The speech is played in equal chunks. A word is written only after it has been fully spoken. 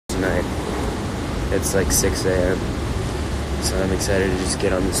tonight. It's like 6 a.m. So I'm excited to just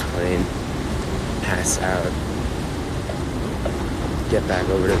get on this plane, pass out, get back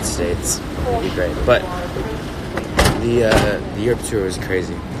over to the States. It'll be great. But the Europe tour was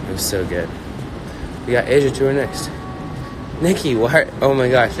crazy. It was so good. We got Asia tour next. Nikki, why? Oh my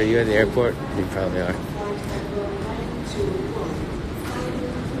gosh, are you at the airport? You probably are.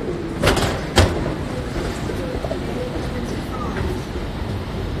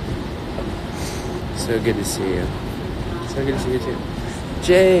 So good to see you. So good to see you too.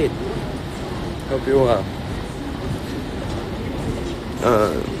 Jade! Hope you're well.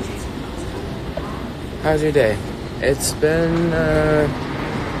 How's your day? It's been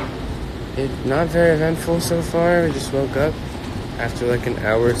not very eventful so far. We just woke up after like an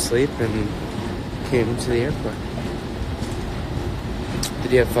hour of sleep and came to the airport.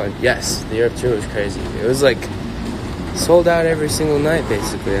 Did you have fun? Yes, the Europe tour was crazy. It was like sold out every single night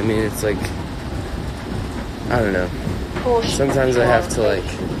basically. I mean, it's like, I don't know. Sometimes I have to like,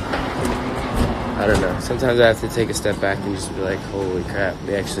 I don't know. Sometimes I have to take a step back and just be like, holy crap,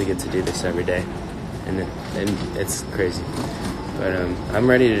 we actually get to do this every day. And it's crazy. But I'm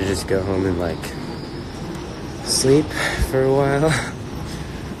ready to just go home and like sleep for a while.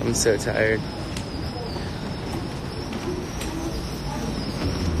 I'm so tired.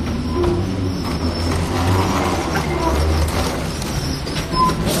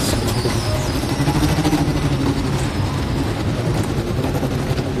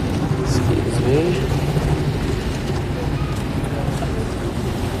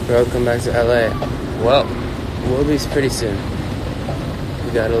 Bro, come back to LA. Well, we'll be pretty soon.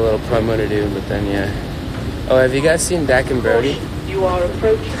 We got a little promo to do, but then yeah. Oh, have you guys seen Dak and Brody? You are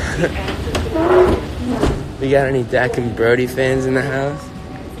approaching. We got any Dak and Brody fans in the house?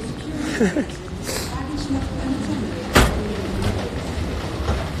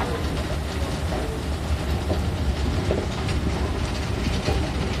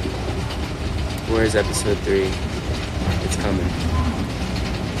 Where's episode 3? It's coming.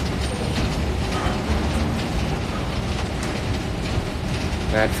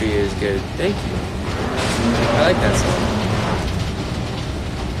 Mad for You is good. Thank you. I like that song.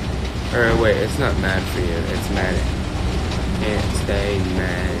 Or wait, it's not Mad for You. It's Mad. Can't stay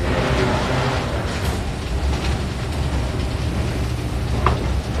mad.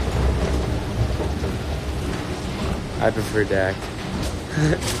 I prefer Dak.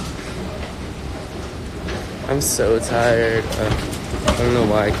 I'm so tired. I don't know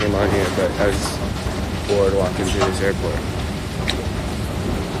why I came on here, but I was bored walking through this airport.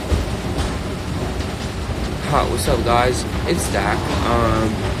 What's up, guys? It's Dak.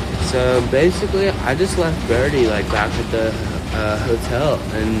 So basically, I just left Birdie like back at the hotel,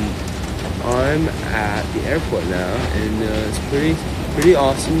 and I'm at the airport now, and it's pretty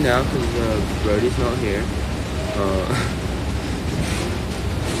awesome now because Birdie's not here.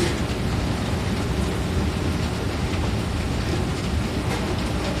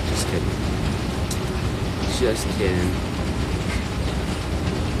 Just kidding. Just kidding.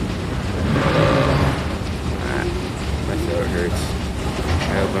 My throat hurts. I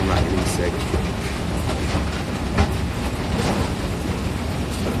hope I'm not getting sick.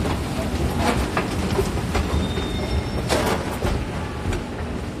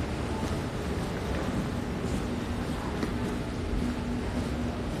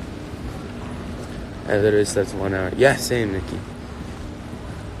 I literally slept 1 hour. Yeah, same, Nikki.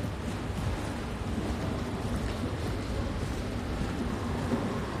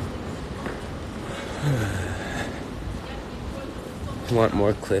 Want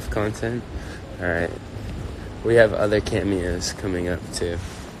more Cliff content? Alright. We have other cameos coming up too.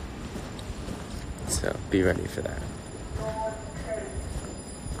 So be ready for that.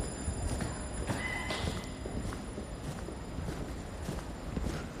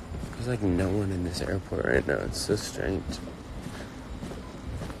 There's like no one in this airport right now. It's so strange.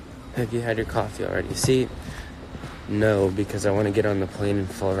 Have you had your coffee already? See? No, because I want to get on the plane and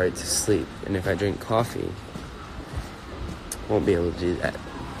fall right to sleep. And if I drink coffee, won't be able to do that.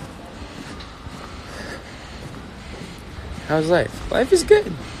 How's life? Life is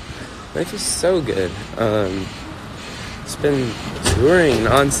good. Life is so good. It's been touring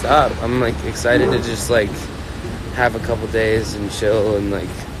nonstop. I'm like excited to just like have a couple days and chill and like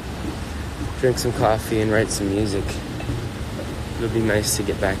drink some coffee and write some music. It'll be nice to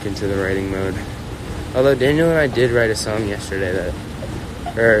get back into the writing mode. Although Daniel and I did write a song yesterday that,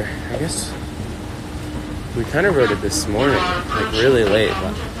 or I guess we kind of wrote it this morning, like really late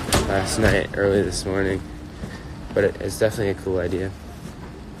last night, early this morning. But it's definitely a cool idea.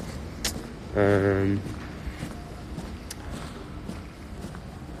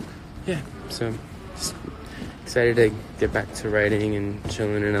 yeah, so just excited to get back to writing and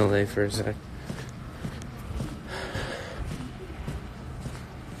chilling in LA for a sec.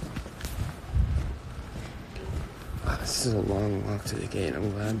 This is a long walk to the gate.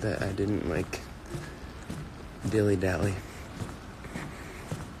 I'm glad that I didn't, dilly-dally.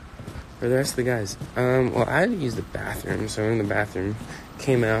 For the rest of the guys, well, I had to use the bathroom, so in the bathroom,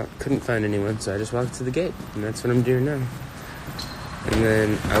 came out, couldn't find anyone, so I just walked to the gate, and that's what I'm doing now. And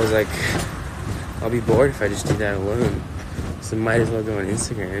then I was like, I'll be bored if I just do that alone, so might as well go on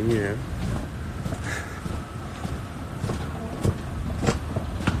Instagram, you know.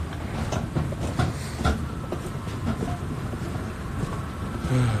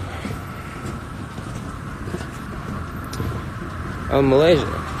 Oh, Malaysia.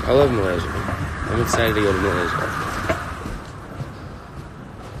 I love Malaysia. I'm excited to go to Malaysia.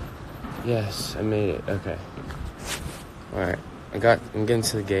 Yes, I made it. Okay. Alright. I'm getting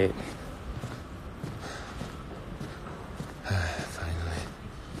to the gate. Finally.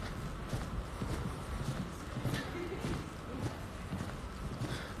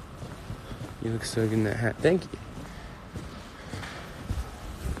 You look so good in that hat. Thank you.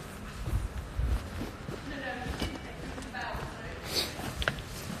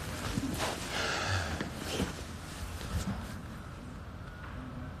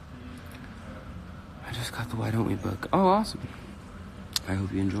 Got the Why Don't We book. Oh, awesome. I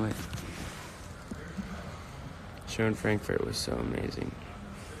hope you enjoy it. Show in Frankfurt was so amazing.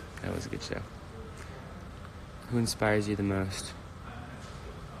 That was a good show. Who inspires you the most?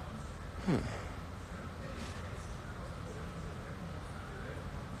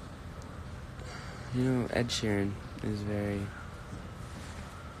 You know, Ed Sheeran is very,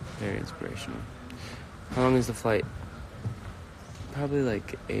 very inspirational. How long is the flight? Probably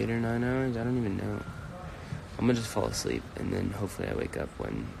 8 or 9 hours. I don't even know. I'm gonna just fall asleep, and then hopefully I wake up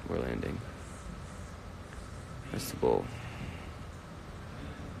when we're landing. That's the goal.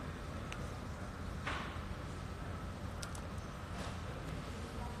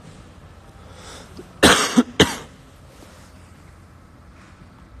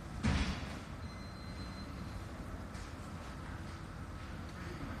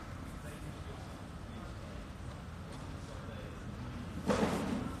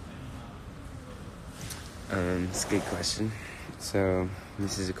 It's a good question. So,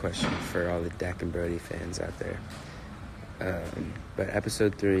 this is a question for all the Dak and Brody fans out there. But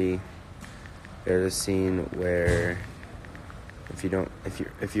episode 3, there's a scene where, if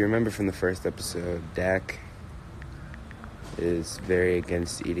you remember from the first episode, Dak is very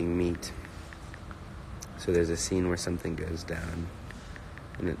against eating meat. So there's a scene where something goes down,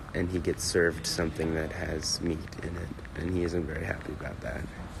 and he gets served something that has meat in it, and he isn't very happy about that.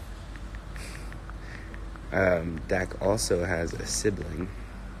 Dak also has a sibling,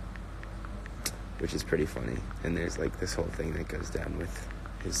 which is pretty funny, and there's this whole thing that goes down with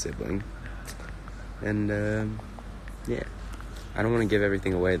his sibling, and yeah, I don't want to give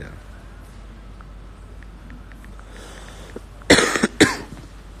everything away though.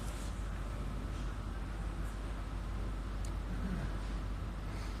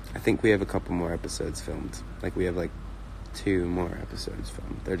 I think we have a couple more episodes filmed. We have 2 more episodes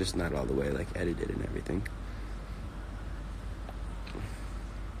filmed. They're just not all the way edited and everything.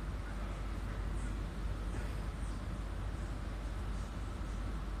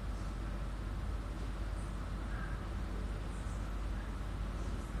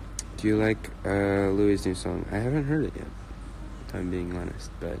 Do you like Louis' new song? I haven't heard it yet, if I'm being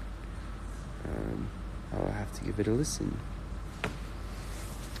honest, but I'll have to give it a listen.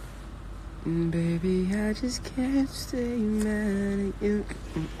 Baby, I just can't stay mad at you.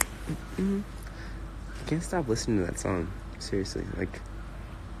 I can't stop listening to that song. Seriously,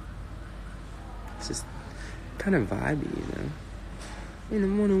 it's just kind of vibey, you know? In the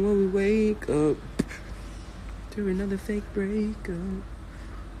morning when we wake up to another fake breakup.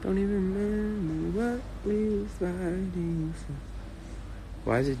 Don't even remember what we were fighting for.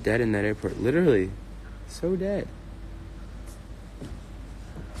 Why is it dead in that airport? Literally, so dead.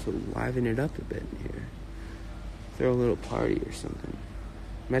 So liven it up a bit in here. Throw a little party or something.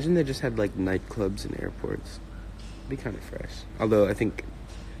 Imagine they just had nightclubs in airports. It'd be kind of fresh. Although I think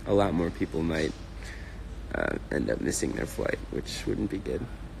a lot more people might end up missing their flight, which wouldn't be good.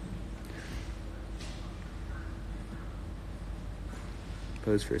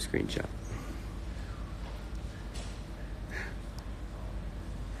 Pose for a screenshot.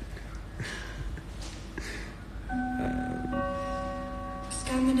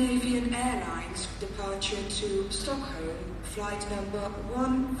 Scandinavian Airlines departure to Stockholm, flight number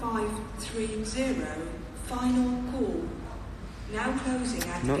 1530, final call. Now closing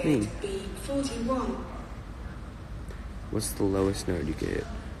at Not me. gate B41. What's the lowest note you get?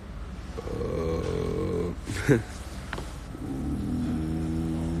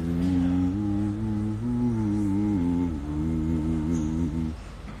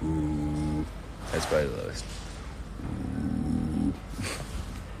 That's probably the lowest.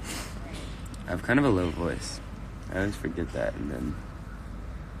 I have kind of a low voice. I always forget that, and then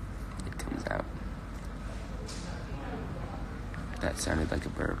it comes out. That sounded like a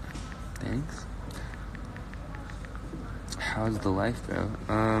burp. Thanks. How's the life, bro?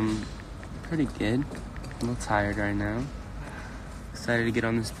 Pretty good. A little tired right now. Excited to get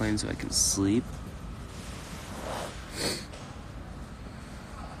on this plane so I can sleep.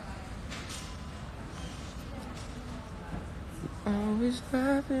 Always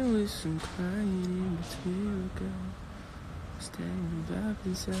laughing with some crying in between, girl. Standing up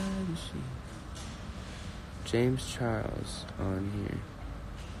inside the sheet. James Charles on here.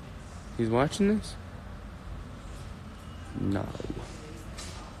 He's watching this? No.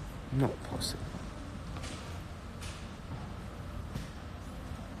 Not possible.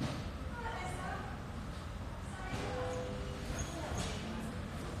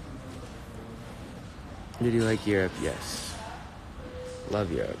 Did you like Europe? Yes.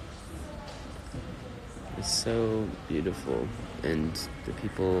 Love Europe. It's so beautiful, and the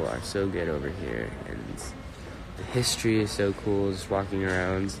people are so good over here, and the history is so cool, just walking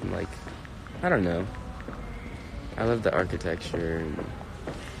around, and like, I don't know. I love the architecture, and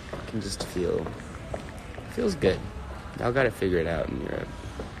I can just feel, it feels good. Y'all gotta figure it out in Europe.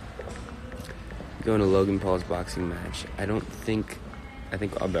 Going to Logan Paul's boxing match. I think I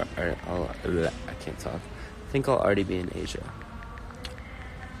can't talk. I think I'll already be in Asia.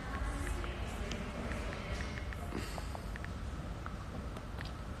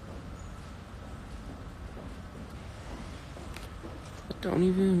 Don't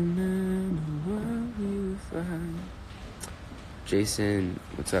even remember what we were find. Jason,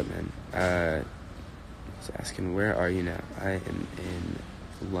 what's up, man? Was asking, where are you now? I am in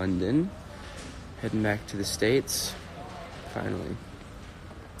London, heading back to the States, finally.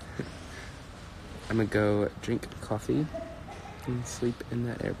 I'm gonna go drink coffee and sleep in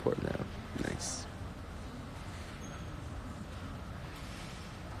that airport now. Nice.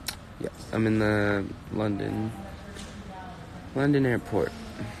 Yep, I'm in the London airport.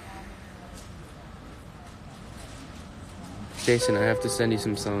 Jason, I have to send you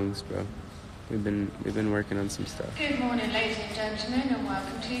some songs, bro. We've been working on some stuff. Good morning, ladies and gentlemen, and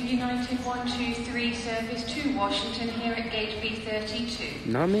welcome to United 123 service to Washington here at gate B32.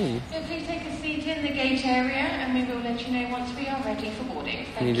 Not me. So please take a seat in the gate area, and we will let you know once we are ready for boarding.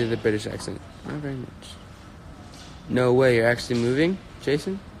 Can you do the British accent? Not very much. No way, you're actually moving,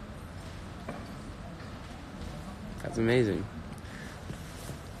 Jason? That's amazing.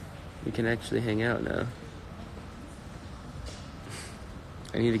 We can actually hang out now.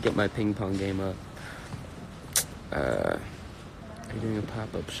 I need to get my ping pong game up. Are you doing a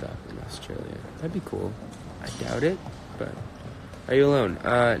pop-up shop in Australia? That'd be cool. I doubt it, but... Are you alone?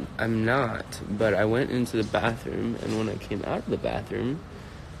 I'm not, but I went into the bathroom, and when I came out of the bathroom,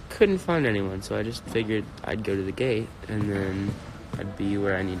 couldn't find anyone, so I just figured I'd go to the gate, and then I'd be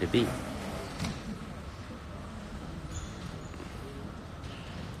where I need to be.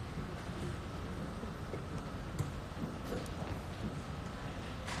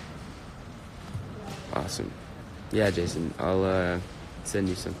 Awesome. Yeah, Jason, I'll send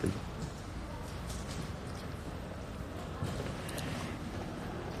you something.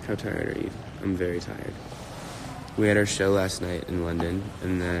 How tired are you? I'm very tired. We had our show last night in London,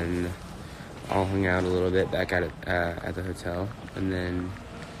 and then all hung out a little bit back at the hotel, and then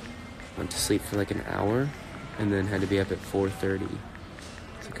went to sleep for like an hour, and then had to be up at 4:30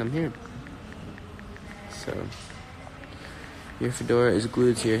 to come here. So, your fedora is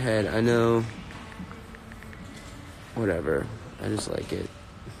glued to your head. I know. Whatever. I just like it.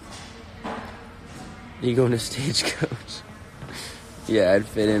 You going to Stagecoach? Yeah, I'd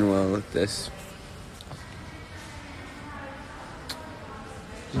fit in well with this.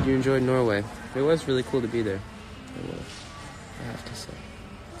 Did you enjoy Norway? It was really cool to be there. It was, I have to say.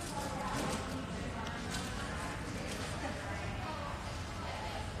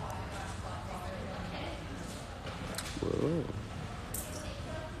 Whoa.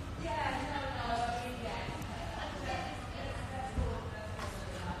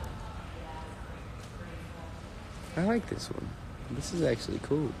 I like this one. This is actually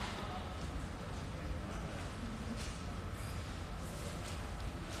cool.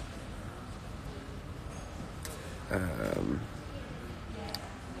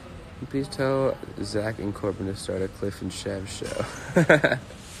 Please tell Zach and Corbin to start a Cliff and Chev show. That'd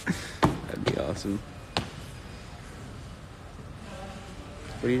be awesome.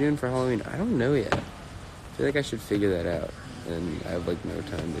 What are you doing for Halloween? I don't know yet. I feel like I should figure that out. And I have like no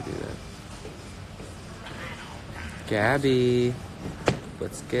time to do that. Gabby,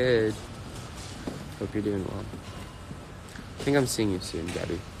 what's good? Hope you're doing well. I think I'm seeing you soon,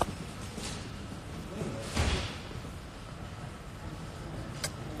 Gabby.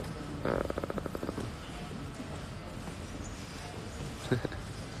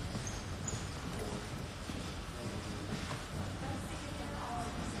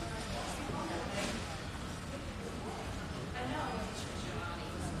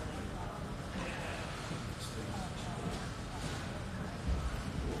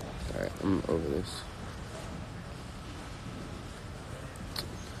 Alright, I'm over this.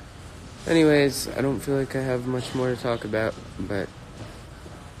 Anyways, I don't feel like I have much more to talk about, but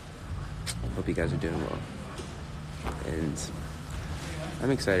I hope you guys are doing well. And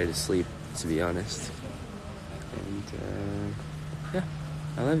I'm excited to sleep, to be honest. And, yeah,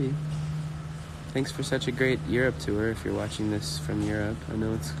 I love you. Thanks for such a great Europe tour, if you're watching this from Europe. I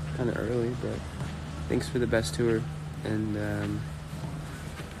know it's kind of early, but thanks for the best tour. And,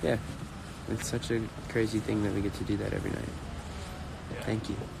 yeah, it's such a crazy thing that we get to do that every night. Thank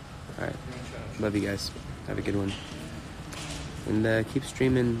you. Alright, love you guys. Have a good one. And keep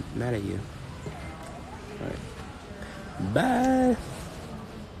streaming Mad at You. Alright. Bye!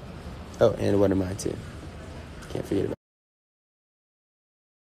 Oh, and what am I too? Can't forget about